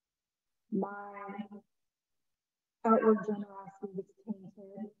my outward generosity was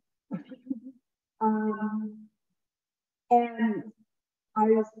tainted. And I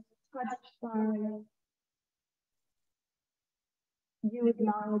was touched by you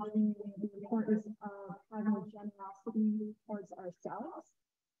acknowledging the importance of having generosity towards ourselves.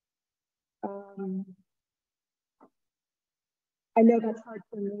 I know that's hard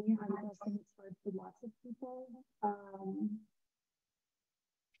for me. I'm guessing it's hard for lots of people.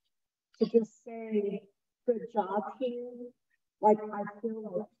 To just say, good job here. Like, I feel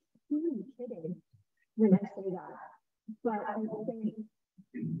like, who are you kidding when I say that? But I think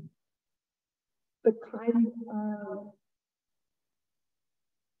the kind of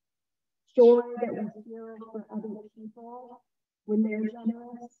joy that we feel for other people when they're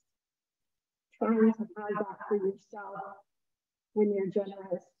generous, trying to have that for yourself when you're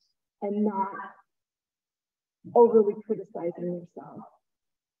generous and not overly criticizing yourself.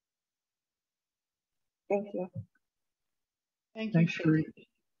 Thank you. Thank you. Thanks, Cherie.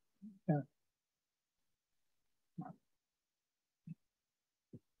 Yeah.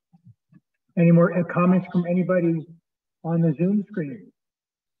 Any more comments from anybody on the Zoom screen?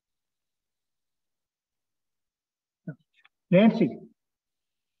 Nancy.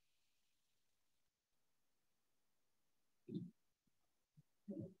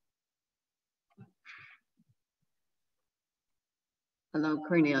 Hello,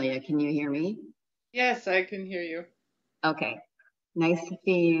 Cornelia. Can you hear me? Yes, I can hear you. Okay. Nice to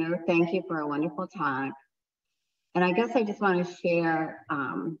see you. Thank you for a wonderful talk. And I guess I just want to share,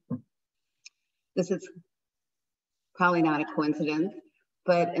 this is probably not a coincidence,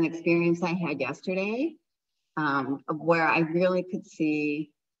 but an experience I had yesterday of where I really could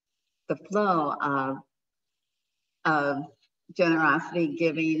see the flow of generosity,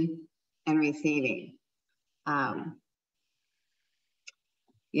 giving, and receiving.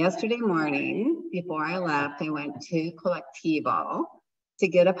 Yesterday morning, before I left, I went to Collectivo to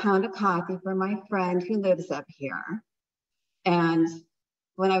get a pound of coffee for my friend who lives up here. And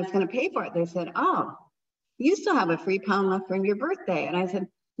when I was going to pay for it, they said, "Oh, you still have a free pound left from your birthday." And I said,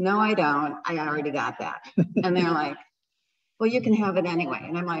 "No, I don't. I already got that." And they're like, "Well, you can have it anyway."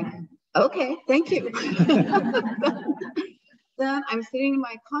 And I'm like, "Okay, thank you." Then I'm sitting in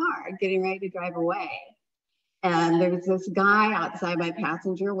my car getting ready to drive away. And there was this guy outside my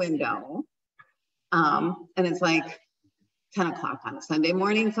passenger window. And it's like 10 o'clock on a Sunday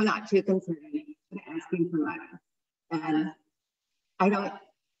morning, so not too concerning, but asking for money. And I don't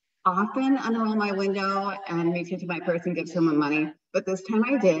often unroll my window and reach into my purse and give someone money, but this time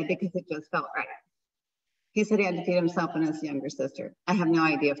I did because it just felt right. He said he had to feed himself and his younger sister. I have no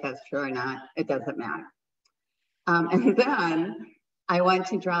idea if that's true or not. It doesn't matter. And then I went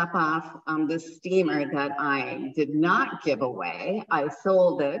to drop off this steamer that I did not give away. I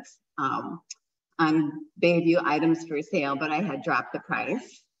sold it on Bayview items for sale, but I had dropped the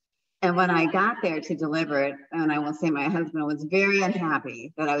price. And when I got there to deliver it, and I will say my husband was very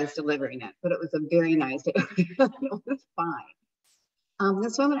unhappy that I was delivering it, but it was a very nice area. It was fine.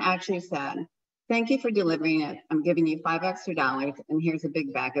 This woman actually said, "Thank you for delivering it. I'm giving you $5 extra, and here's a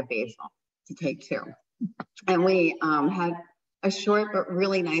big bag of basil to take too." And we had a short but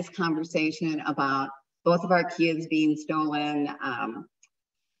really nice conversation about both of our kids being stolen,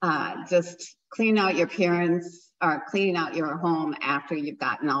 just cleaning out your parents or cleaning out your home after you've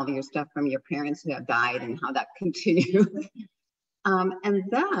gotten all of your stuff from your parents who have died and how that continues. And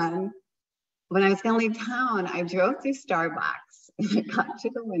then when I was going to leave town, I drove through Starbucks and I got to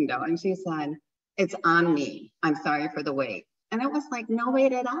the window and she said, "It's on me. I'm sorry for the wait." And it was like, no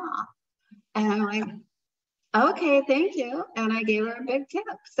wait at all. And I'm like, "Okay, thank you." And I gave her a big tip.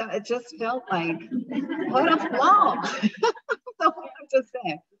 So it just felt like, what a flow. So I have to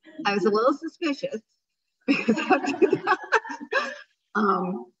say, I was a little suspicious because after that,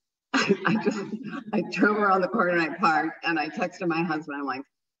 I drove around the corner and I parked and I texted my husband. I'm like,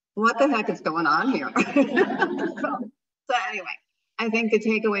 "What the heck is going on here?" So anyway, I think the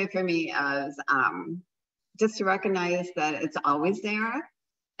takeaway for me is just to recognize that it's always there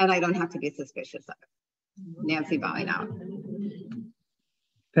and I don't have to be suspicious of it. Nancy, bowing out.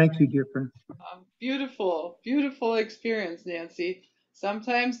 Thank you, dear friend. Beautiful, beautiful experience, Nancy.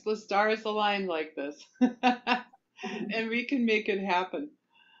 Sometimes the stars align like this, and we can make it happen.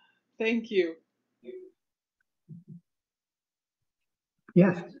 Thank you.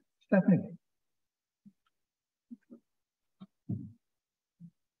 Yes, Stephanie.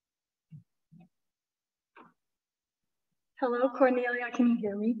 Hello, Cornelia, can you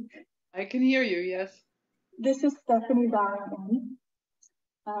hear me? I can hear you, yes. This is Stephanie Darwin.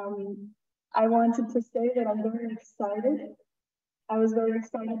 I wanted to say that I'm very excited. I was very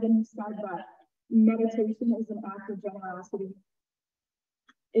excited when you said that meditation is an act of generosity.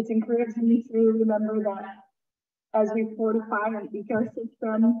 It's encouraging me to remember that as we fortify an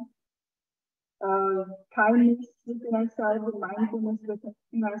ecosystem of kindness within ourselves and mindfulness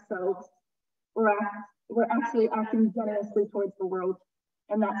within ourselves, we're actually acting generously towards the world,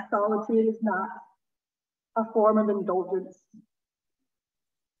 and that solitude is not a form of indulgence.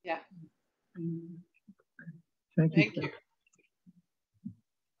 Yeah. Thank you. You.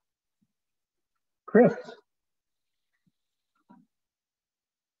 Chris.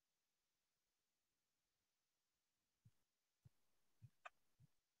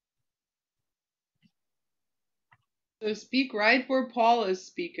 So speak right where Paul is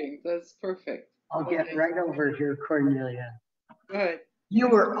speaking. That's perfect. I'll get right over here, Cornelia. Good. You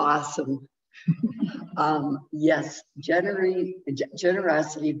were awesome. Yes,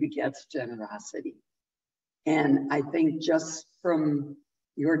 generosity begets generosity. And I think just from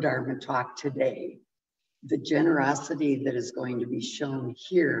your Dharma talk today, the generosity that is going to be shown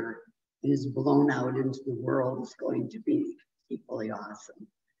here and is blown out into the world is going to be equally awesome.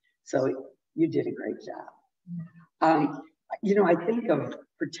 So You did a great job. You know, I think of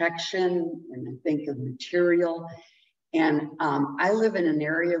protection and I think of material. And I live in an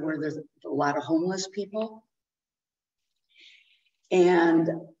area where there's a lot of homeless people. And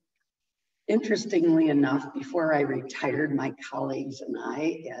interestingly enough, before I retired, my colleagues and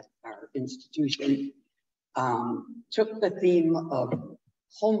I at our institution took the theme of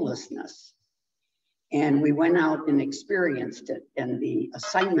homelessness. And we went out and experienced it. And the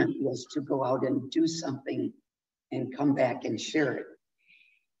assignment was to go out and do something and come back and share it.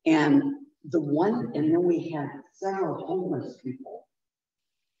 And then we had several homeless people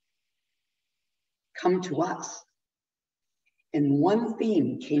come to us. And one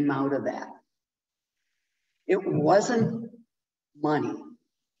theme came out of that. It wasn't money.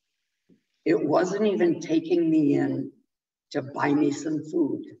 It wasn't even taking me in to buy me some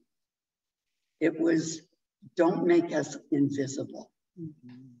food. It was, don't make us invisible.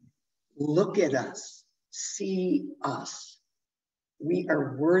 Look at us, see us. We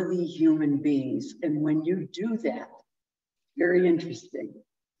are worthy human beings. And when you do that, very interesting.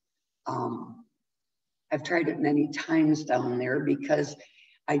 I've tried it many times down there because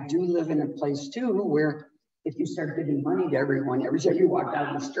I do live in a place too where if you start giving money to everyone, every time you walk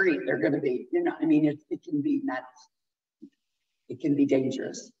down the street, they're going to be, you know, I mean, it can be nuts. It can be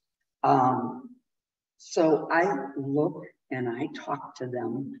dangerous. So I look and I talk to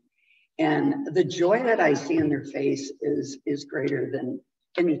them, and the joy that I see in their face is greater than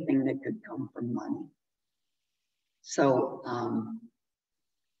anything that could come from money. So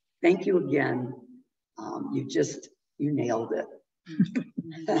thank you again. You nailed it.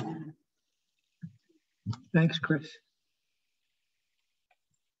 Thanks, Chris.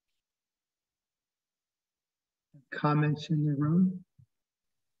 Comments in the room?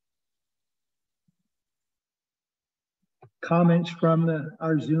 Comments from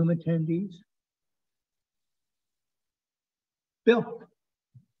our Zoom attendees? Bill.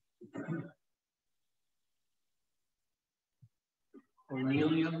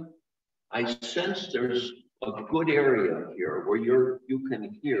 Cornelia, I sense there's a good area here where you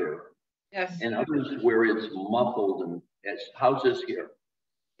can hear. Yes. And others where it's muffled and how's this here?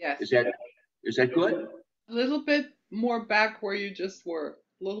 Yes. Is that good? A little bit more back where you just were.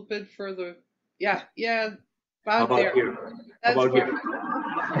 A little bit further. Yeah. How about there. Here? How about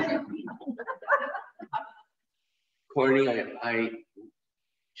here? Cornelia, I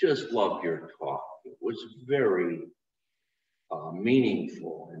just loved your talk. It was very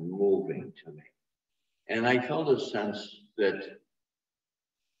meaningful and moving to me. And I felt a sense that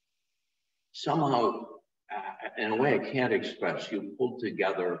somehow, in a way I can't express, you pulled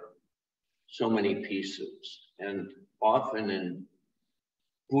together so many pieces. And often in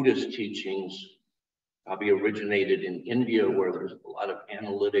Buddhist teachings, probably originated in India, where there's a lot of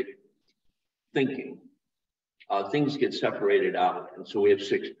analytic thinking, things get separated out. And so we have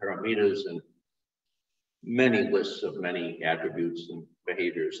 6 paramitas and many lists of many attributes and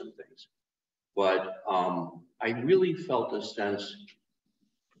behaviors and things. But I really felt a sense,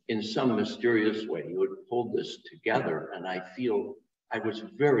 in some mysterious way, you had pulled this together, and I was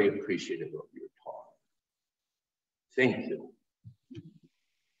very appreciative of your talk. Thank you.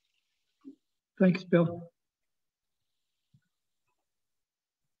 Thanks, Bill.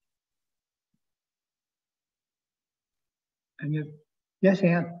 And yes,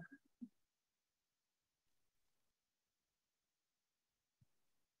 Ann.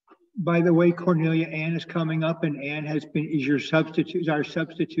 By the way, Cornelia, Ann is coming up, and Ann is our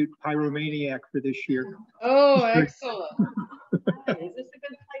substitute pyromaniac for this year. Oh, excellent. Hi, is this a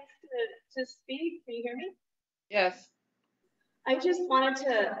good place to speak? Can you hear me? Yes. I just wanted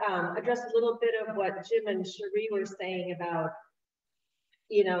to address a little bit of what Jim and Cherie were saying about,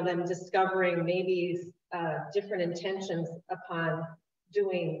 you know, them discovering maybe different intentions upon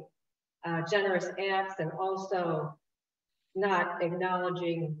doing generous acts, and also not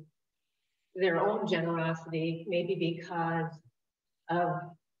acknowledging their own generosity, maybe because of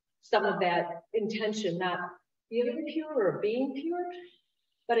some of that intention not feeling pure or being pure.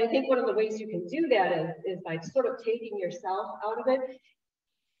 But I think one of the ways you can do that is by sort of taking yourself out of it.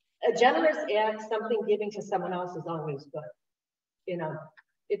 A generous act, something giving to someone else, is always good. You know,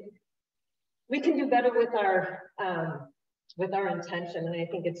 we can do better with our intention, and I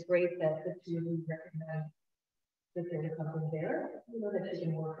think it's great that the two of you recognize that there's something there, you know, that you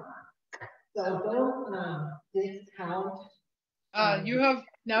can work on. So don't discount. You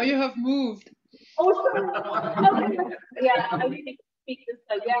have moved. Oh, sorry. Okay. Yeah, I need to speak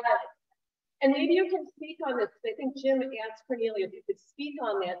this. Yeah, and maybe you can speak on this. I think Jim asked Cornelia if you could speak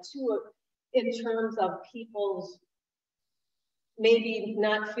on that too, in terms of people's maybe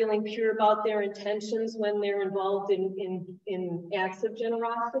not feeling pure about their intentions when they're involved in acts of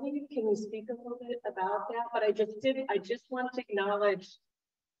generosity. Can you speak a little bit about that? But I just want to acknowledge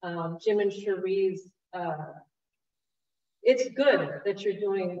Jim and Cherie's, it's good that you're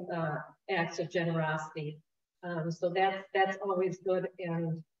doing acts of generosity. So that's always good,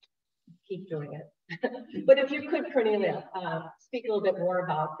 and keep doing it. But if you could, Cornelia, speak a little bit more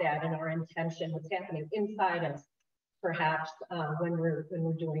about that and our intention, what's happening inside us, perhaps when we're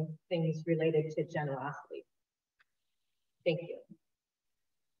doing things related to generosity. Thank you.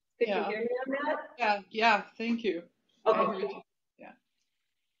 Could you hear me on that? Yeah, thank you. Okay. Yeah.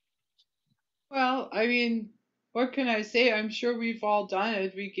 Well, I mean, what can I say? I'm sure we've all done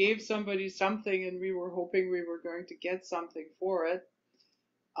it. We gave somebody something and we were hoping we were going to get something for it.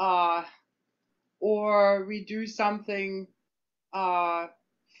 Or we do something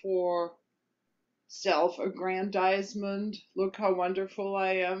for self-aggrandizement. Look how wonderful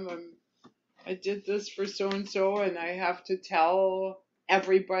I am. I did this for so-and-so and I have to tell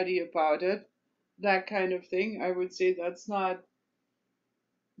everybody about it. That kind of thing. I would say that's not,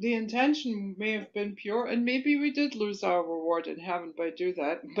 the intention may have been pure, and maybe we did lose our reward in heaven by doing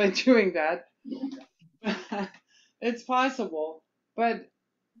that. It's possible. But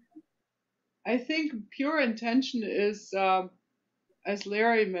I think pure intention is, as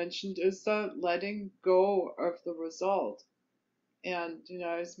Larry mentioned, is the letting go of the result. And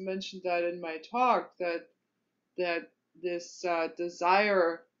I mentioned that in my talk, that this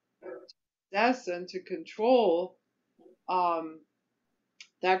desire to possess and to control,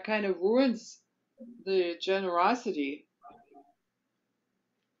 that kind of ruins the generosity.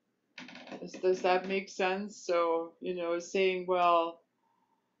 Does that make sense? So saying, well,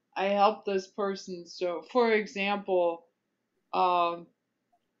 I helped this person. So, for example,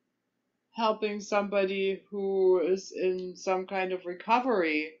 helping somebody who is in some kind of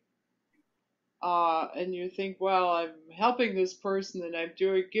recovery, and you think, well, I'm helping this person and I'm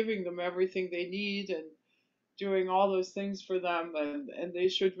giving them everything they need and doing all those things for them, and they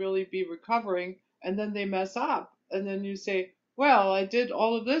should really be recovering, and then they mess up, and then you say, well, I did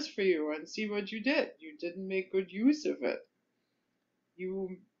all of this for you, and see what you did. You didn't make good use of it.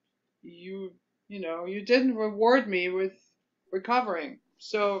 You didn't reward me with recovering.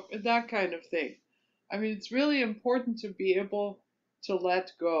 So that kind of thing. I mean, it's really important to be able to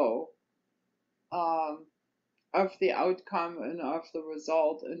let go of the outcome and of the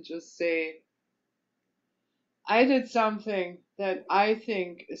result, and just say, I did something that I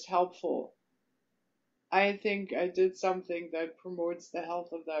think is helpful. I think I did something that promotes the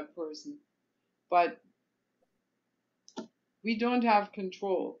health of that person. But we don't have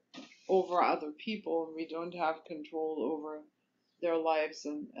control over other people, and we don't have control over their lives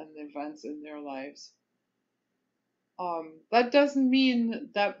and the events in their lives. That doesn't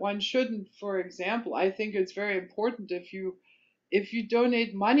mean that one shouldn't. For example, I think it's very important if you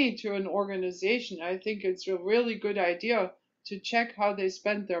donate money to an organization, I think it's a really good idea to check how they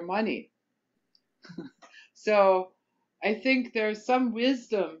spend their money. So I think there's some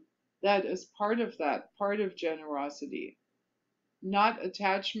wisdom that is part of that, part of generosity. Not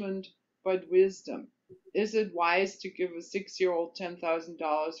attachment, but wisdom. Is it wise to give a 6-year-old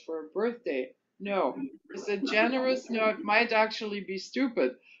 $10,000 for a birthday? No. Is it generous? No, it might actually be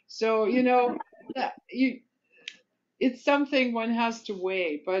stupid. So, it's something one has to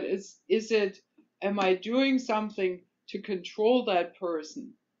weigh, but am I doing something to control that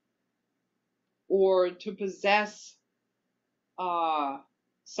person or to possess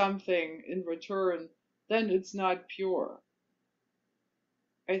something in return? Then it's not pure.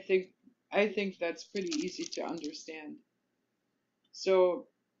 I think that's pretty easy to understand. So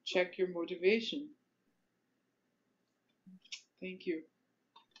check your motivation. Thank you.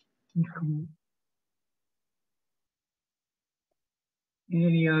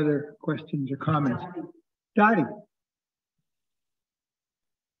 Any other questions or comments? Dottie.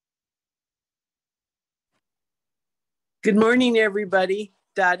 Good morning, everybody.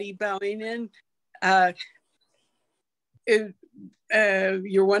 Dottie bowing in.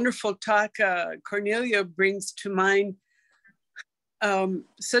 Your wonderful talk, Cornelia, brings to mind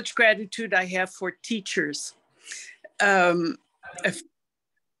such gratitude I have for teachers.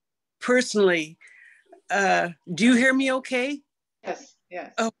 Personally, do you hear me okay? Yes,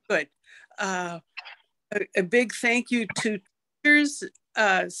 yes. Oh, good. A big thank you to teachers,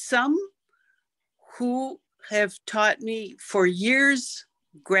 some who have taught me for years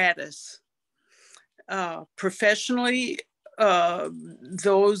gratis. Professionally,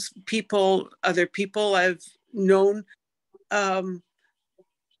 those people, other people I've known,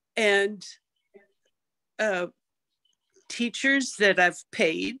 and teachers that I've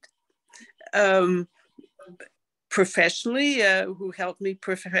paid professionally, who helped me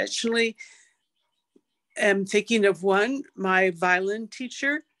professionally. I'm thinking of one, my violin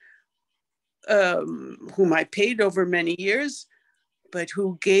teacher, whom I paid over many years, but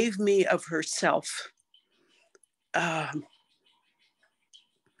who gave me of herself.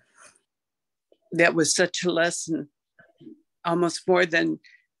 That was such a lesson, almost more than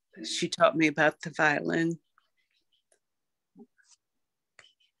she taught me about the violin.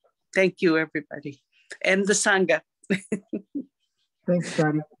 Thank you, everybody. And the Sangha. Thanks,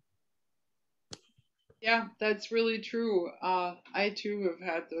 Patty. Yeah, that's really true. I too have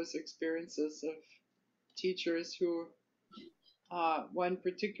had those experiences of teachers who, one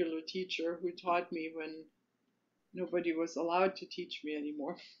particular teacher who taught me when nobody was allowed to teach me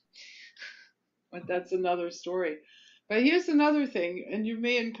anymore. But that's another story. But here's another thing, and you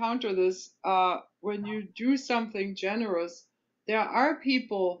may encounter this when you do something generous. There are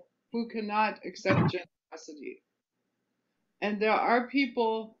people who cannot accept generosity. And there are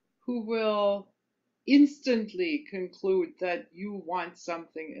people who will instantly conclude that you want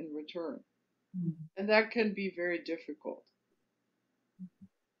something in return. And that can be very difficult.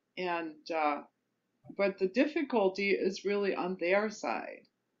 And but the difficulty is really on their side.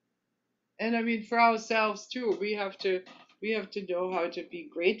 And I mean, for ourselves too, we have to know how to be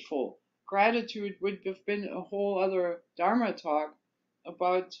grateful. Gratitude would have been a whole other Dharma talk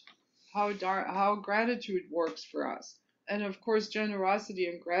about how gratitude works for us. And of course, generosity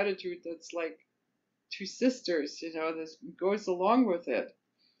and gratitude, that's like two sisters, this goes along with it.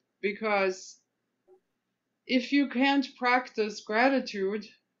 Because if you can't practice gratitude,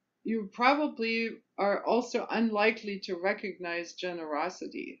 you probably are also unlikely to recognize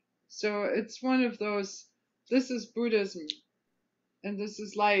generosity. So it's one of those, this is Buddhism and this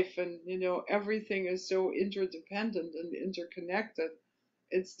is life, and everything is so interdependent and interconnected.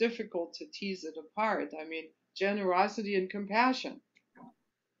 It's difficult to tease it apart. I mean, generosity and compassion,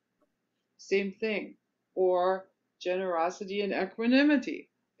 same thing. Or generosity and equanimity.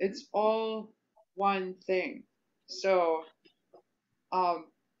 It's all one thing. So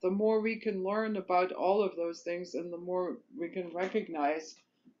the more we can learn about all of those things, and the more we can recognize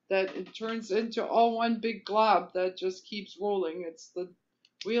that it turns into all one big glob that just keeps rolling. It's the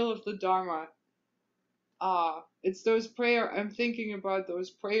wheel of the Dharma. It's those prayer, I'm thinking about those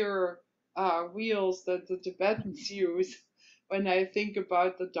prayer wheels that the Tibetans use when I think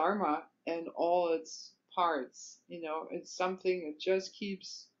about the Dharma and all its parts. It's something that just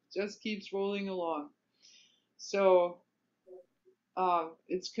keeps rolling along. So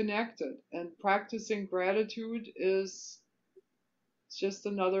it's connected, and practicing gratitude is just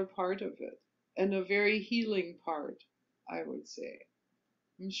another part of it, and a very healing part, I would say.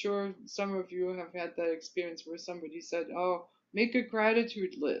 I'm sure some of you have had that experience where somebody said, oh, make a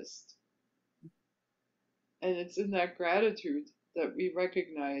gratitude list. And it's in that gratitude that we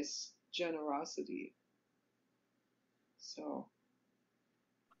recognize generosity. So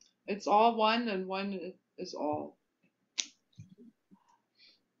it's all one, and one is all.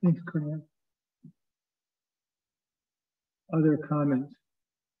 Thanks, Cornelia. Other comments?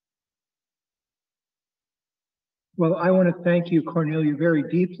 Well, I want to thank you, Cornelia, very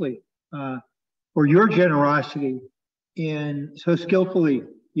deeply for your generosity in so skillfully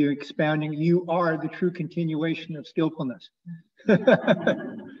you're expounding. You are the true continuation of skillfulness.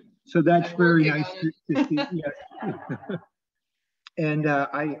 So that's very nice to see. Yes. And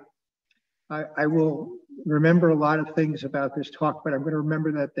I will remember a lot of things about this talk, but I'm going to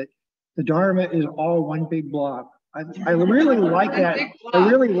remember that the Dharma is all one big blob. I really like that. I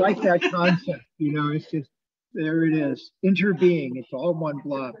really like that concept. It's just, there it is, interbeing. It's all one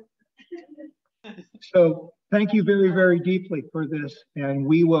blob. So thank you very, very deeply for this. And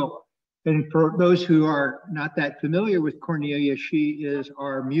we will, and for those who are not that familiar with Cornelia, she is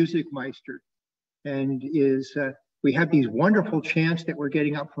our music meister, and is, we have these wonderful chants that we're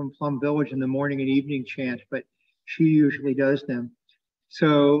getting up from Plum Village in the morning and evening chants, but she usually does them.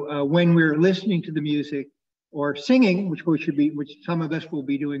 So when we're listening to the music or singing, which some of us will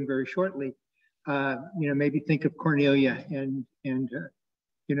be doing very shortly, maybe think of Cornelia and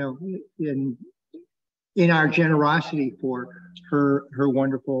in our generosity for her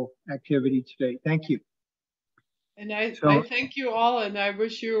wonderful activity today. Thank you. And I thank you all, and I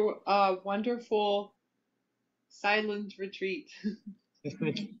wish you a wonderful silent retreat. So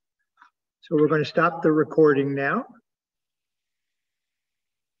we're going to stop the recording now.